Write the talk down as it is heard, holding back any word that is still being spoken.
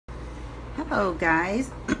Hello guys,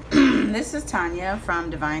 this is Tanya from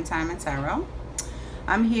Divine Time and Tarot.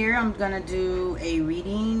 I'm here. I'm gonna do a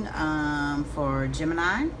reading for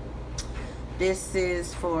Gemini. This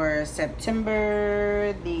is for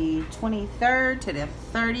September the 23rd to the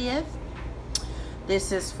 30th.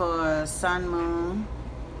 This is for Sun, Moon,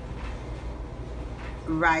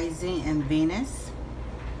 Rising, and Venus.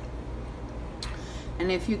 And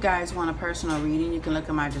if you guys want a personal reading, you can look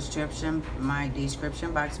at my description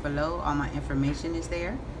box below. All my information is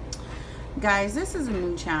there. Guys, this is a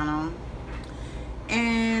new channel.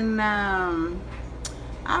 And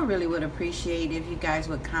I really would appreciate if you guys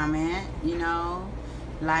would comment,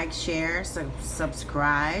 like, share,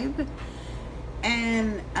 subscribe.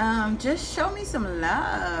 And just show me some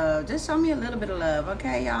love. Just show me a little bit of love.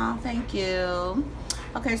 Okay, y'all? Thank you.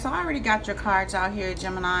 Okay, so I already got your cards out here,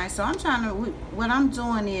 Gemini. So what I'm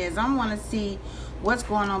doing is I want to see what's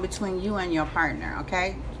going on between you and your partner,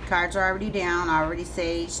 okay? Cards are already down, I already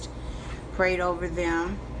saged, prayed over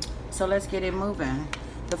them. So let's get it moving.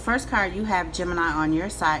 The first card you have, Gemini, on your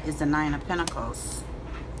side is the Nine of Pentacles.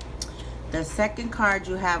 The second card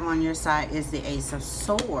you have on your side is the Ace of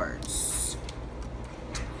Swords.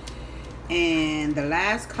 And the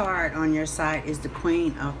last card on your side is the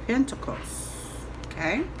Queen of Pentacles.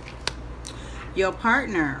 Okay, your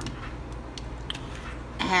partner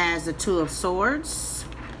has the Two of Swords.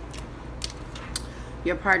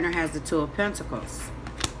 Your partner has the Two of Pentacles.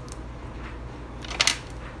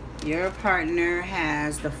 Your partner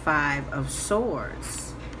has the Five of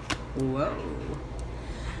Swords. Whoa.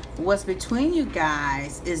 What's between you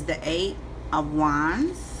guys is the Eight of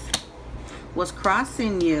Wands. What's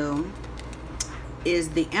crossing you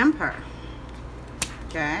is the Emperor.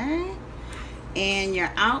 Okay. And your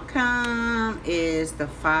outcome is the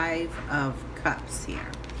Five of Cups here.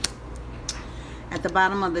 At the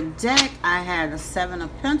bottom of the deck, I had the Seven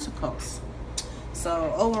of Pentacles.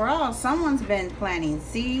 So overall, someone's been planting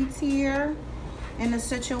seeds here in the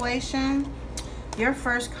situation. Your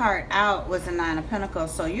first card out was the Nine of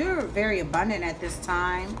Pentacles. So you're very abundant at this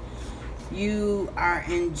time. You are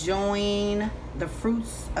enjoying the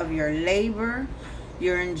fruits of your labor.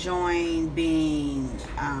 You're enjoying being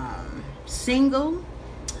single.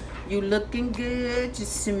 You looking good, you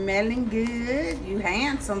smelling good, you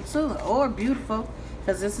handsome too, or beautiful,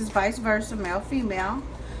 because this is vice versa, male female.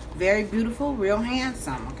 Very beautiful, real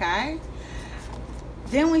handsome. Okay,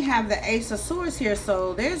 then we have the Ace of Swords here.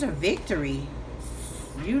 So there's a victory.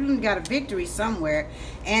 You got a victory somewhere,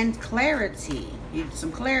 and clarity.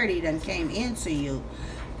 Some clarity that came into you,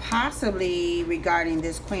 possibly regarding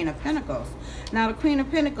this Queen of Pentacles. Now the Queen of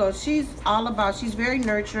Pentacles, she's very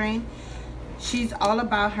nurturing. She's all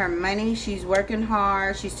about her money. She's working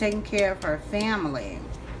hard. She's taking care of her family.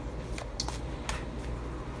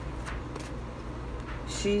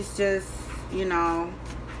 She's just,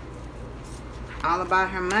 all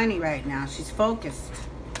about her money right now. She's focused.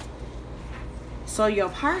 So your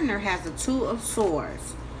partner has a Two of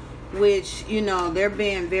Swords, which, they're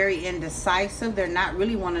being very indecisive. They're not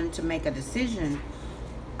really wanting to make a decision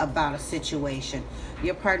about a situation.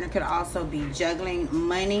 Your partner could also be juggling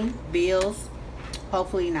money, bills,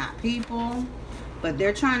 hopefully not people, but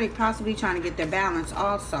they're possibly trying to get their balance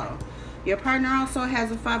also. Your partner also has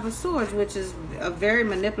a Five of Swords, which is a very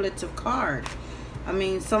manipulative card. I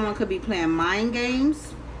mean, someone could be playing mind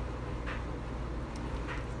games.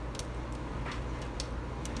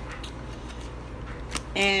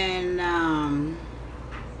 And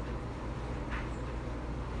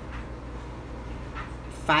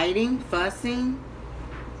fighting, fussing,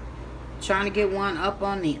 trying to get one up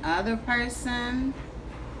on the other person.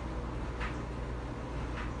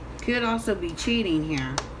 Could also be cheating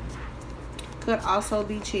here. Could also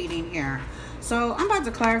be cheating here. So I'm about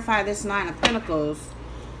to clarify this Nine of Pentacles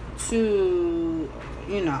to,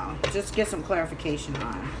 just get some clarification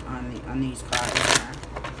on these cards here.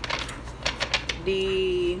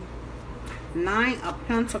 The Nine of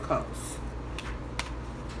Pentacles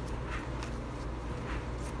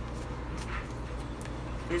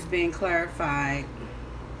is being clarified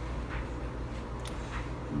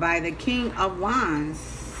by the King of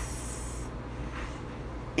Wands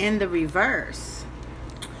in the reverse.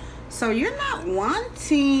 So you're not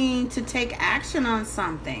wanting to take action on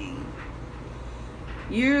something.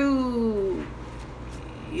 You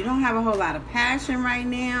don't have a whole lot of passion right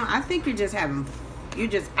now. I think you're just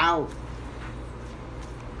out.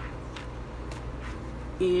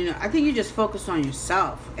 I think you're just focused on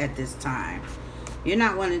yourself at this time. You're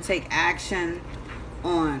not wanting to take action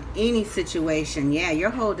on any situation. Yeah,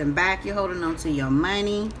 you're holding back. You're holding on to your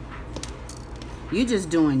money. You're just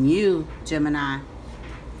doing you, Gemini.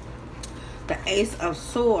 The Ace of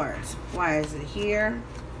Swords. Why is it here?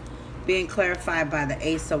 Being clarified by the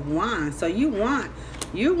Ace of Wands. So you're wanting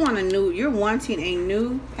a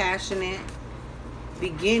new passionate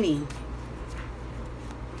beginning.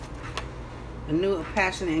 A new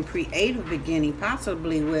passionate and creative beginning,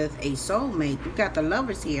 possibly with a soulmate. We've got the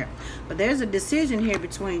Lovers here. But there's a decision here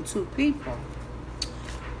between two people.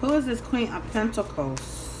 Who is this Queen of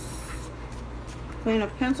Pentacles? Queen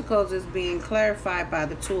of Pentacles is being clarified by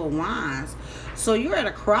the Two of Wands. So you're at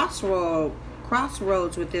a crossroads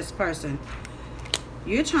with this person.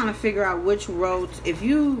 You're trying to figure out which road,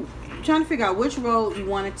 you're trying to figure out which road you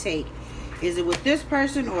want to take. Is it with this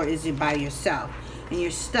person or is it by yourself? And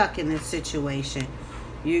you're stuck in this situation.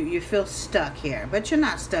 You feel stuck here, but you're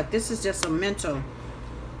not stuck. This is just some mental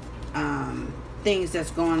things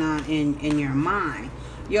that's going on in your mind.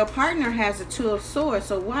 Your partner has a Two of Swords,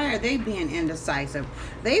 so why are they being indecisive?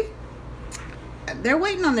 They're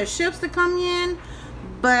waiting on their ships to come in,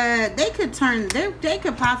 but they could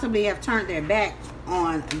possibly have turned their back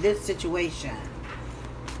on this situation.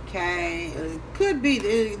 Okay, it could be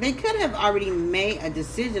they could have already made a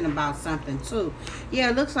decision about something too.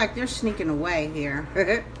 Yeah, it looks like they're sneaking away here.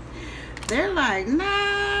 They're like,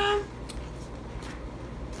 nah.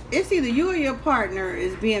 It's either you or your partner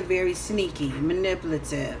is being very sneaky,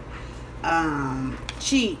 manipulative,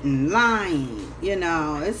 cheating, lying, you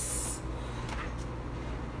know,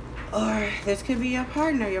 or this could be your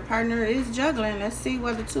partner. Your partner is juggling. Let's see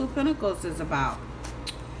what the Two of Pentacles is about.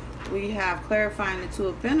 We have clarifying the Two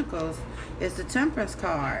of Pentacles is the Temperance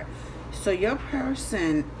card. So your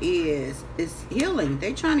person is healing.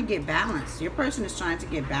 They're trying to get balance. Your person is trying to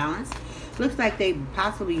get balance. Looks like they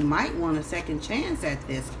possibly might want a second chance at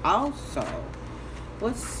this also.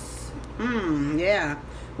 Yeah.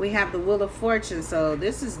 We have the Wheel of Fortune. So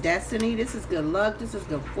this is destiny. This is good luck. This is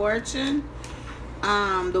good fortune.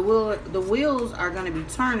 The wheels are going to be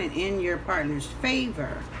turning in your partner's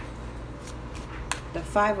favor. The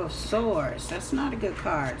Five of Swords. That's not a good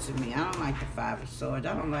card to me. I don't like the Five of Swords.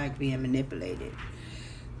 I don't like being manipulated.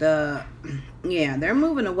 They're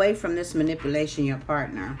moving away from this manipulation, your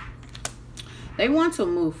partner. They want to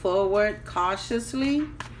move forward cautiously.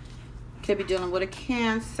 Could be dealing with a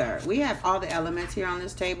Cancer. We have all the elements here on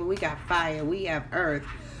this table. We got fire. We have earth.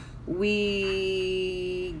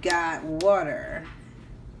 We got water.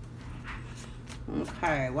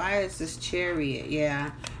 Okay, why is this Chariot?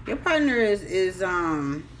 Yeah, your partner is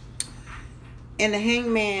in the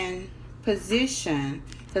Hangman position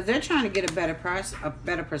because they're trying to get a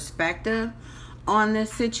better perspective on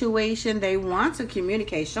this situation. They want to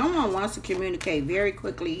communicate. Someone wants to communicate very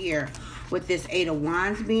quickly here with this Eight of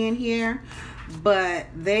Wands being here, but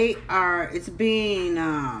it's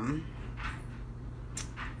being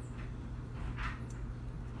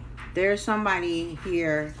there's somebody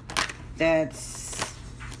here that's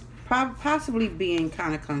possibly being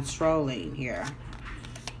kind of controlling here.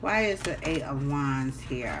 Why is the Eight of Wands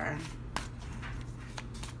here?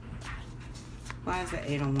 Why is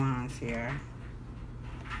the Eight of Wands here?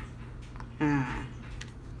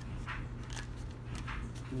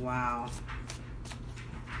 Wow.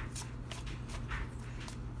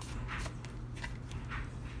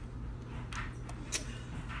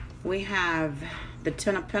 We have the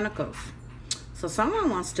Ten of Pentacles. So someone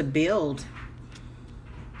wants to build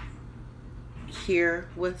here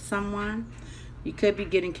with someone. You could be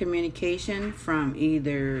getting communication from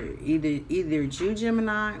either you,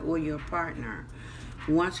 Gemini, or your partner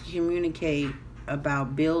who wants to communicate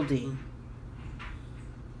about building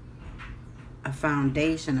a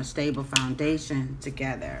foundation, a stable foundation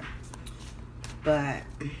together. But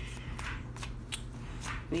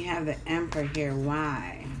we have the Emperor here.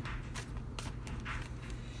 Why?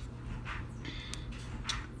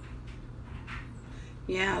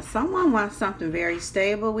 Yeah, someone wants something very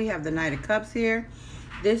stable. We have the Knight of Cups here.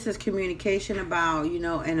 This is communication about, you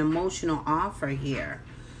know, an emotional offer here.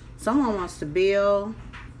 Someone wants to build.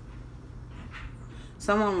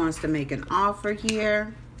 Someone wants to make an offer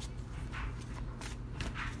here.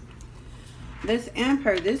 This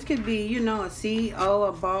Emperor, this could be, you know, a CEO,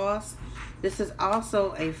 a boss. This is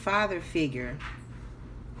also a father figure.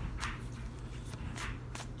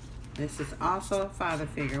 This is also a father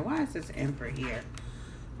figure. Why is this Emperor here?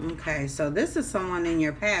 Okay, so this is someone in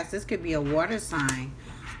your past. This could be a water sign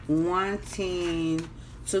wanting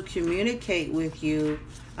to communicate with you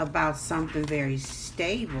about something very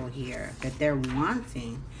stable here that they're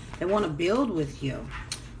wanting. They want to build with you.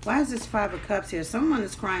 Why is this Five of Cups here? Someone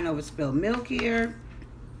is crying over spilled milk here.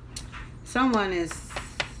 Someone is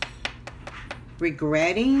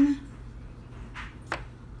regretting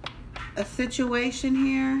a situation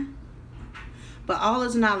here. But all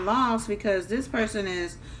is not lost, because this person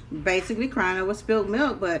is basically crying over spilled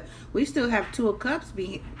milk, but we still have Two of Cups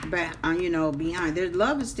behind. Their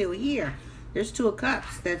love is still here. There's Two of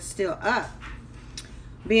Cups that's still up,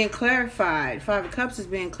 being clarified. Five of Cups is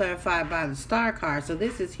being clarified by the Star card. So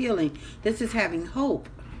this is healing. This is having hope.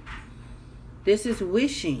 This is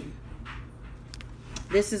wishing.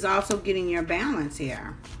 This is also getting your balance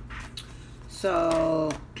here.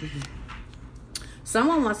 So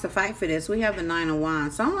someone wants to fight for this. We have the Nine of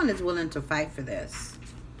Wands. Someone is willing to fight for this.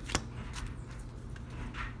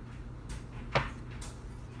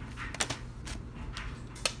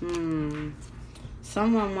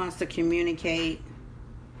 Someone wants to communicate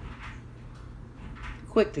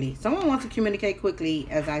quickly. Someone wants to communicate quickly,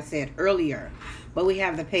 as I said earlier. But we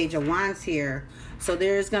have the Page of Wands here. So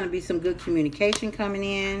there's going to be some good communication coming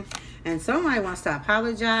in. And somebody wants to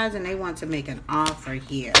apologize and they want to make an offer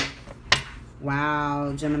here.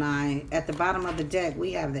 Wow, Gemini. At the bottom of the deck,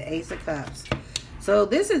 we have the Ace of Cups. So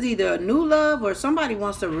this is either a new love or somebody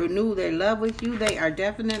wants to renew their love with you. They are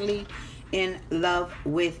definitely in love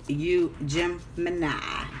with you, Gemini.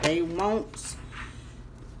 They want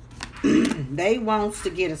to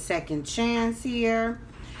get a second chance here.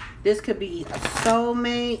 This could be a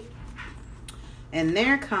soulmate, and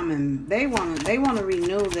they're coming. They want to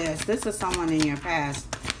renew this. This is someone in your past,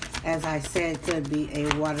 as I said, could be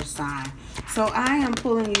a water sign. So I am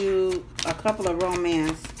pulling you a couple of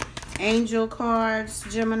romance angel cards,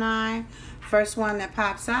 Gemini. First one that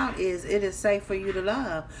pops out is, it is safe for you to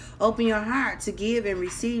love. Open your heart to give and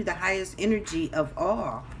receive the highest energy of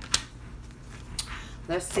all.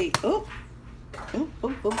 Let's see. Oop. Oop,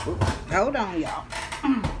 oop, oop, oop. Hold on, y'all.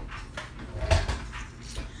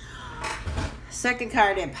 Second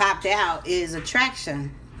card that popped out is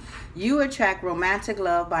attraction. You attract romantic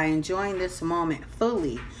love by enjoying this moment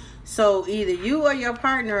fully. So either you or your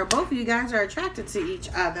partner or both of you guys are attracted to each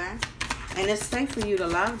other. And it's safe for you to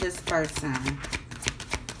love this person.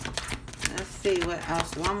 Let's see what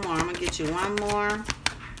else. One more. I'm going to get you one more.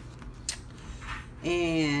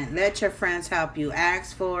 And let your friends help you.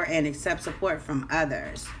 Ask for and accept support from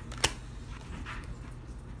others.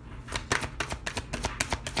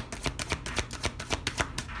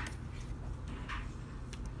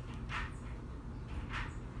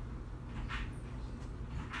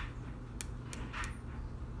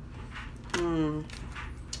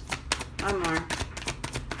 One more.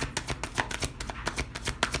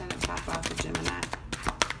 Let it pop off for Gemini.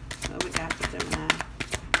 What we got for Gemini?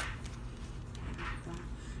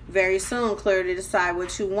 Very soon, clearly decide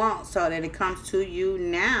what you want so that it comes to you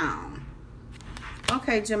now.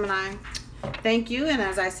 Okay, Gemini. Thank you. And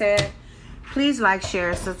as I said, please like,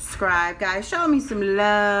 share, subscribe. Guys, show me some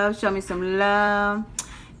love. Show me some love.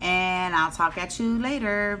 And I'll talk at you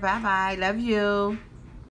later. Bye-bye. Love you.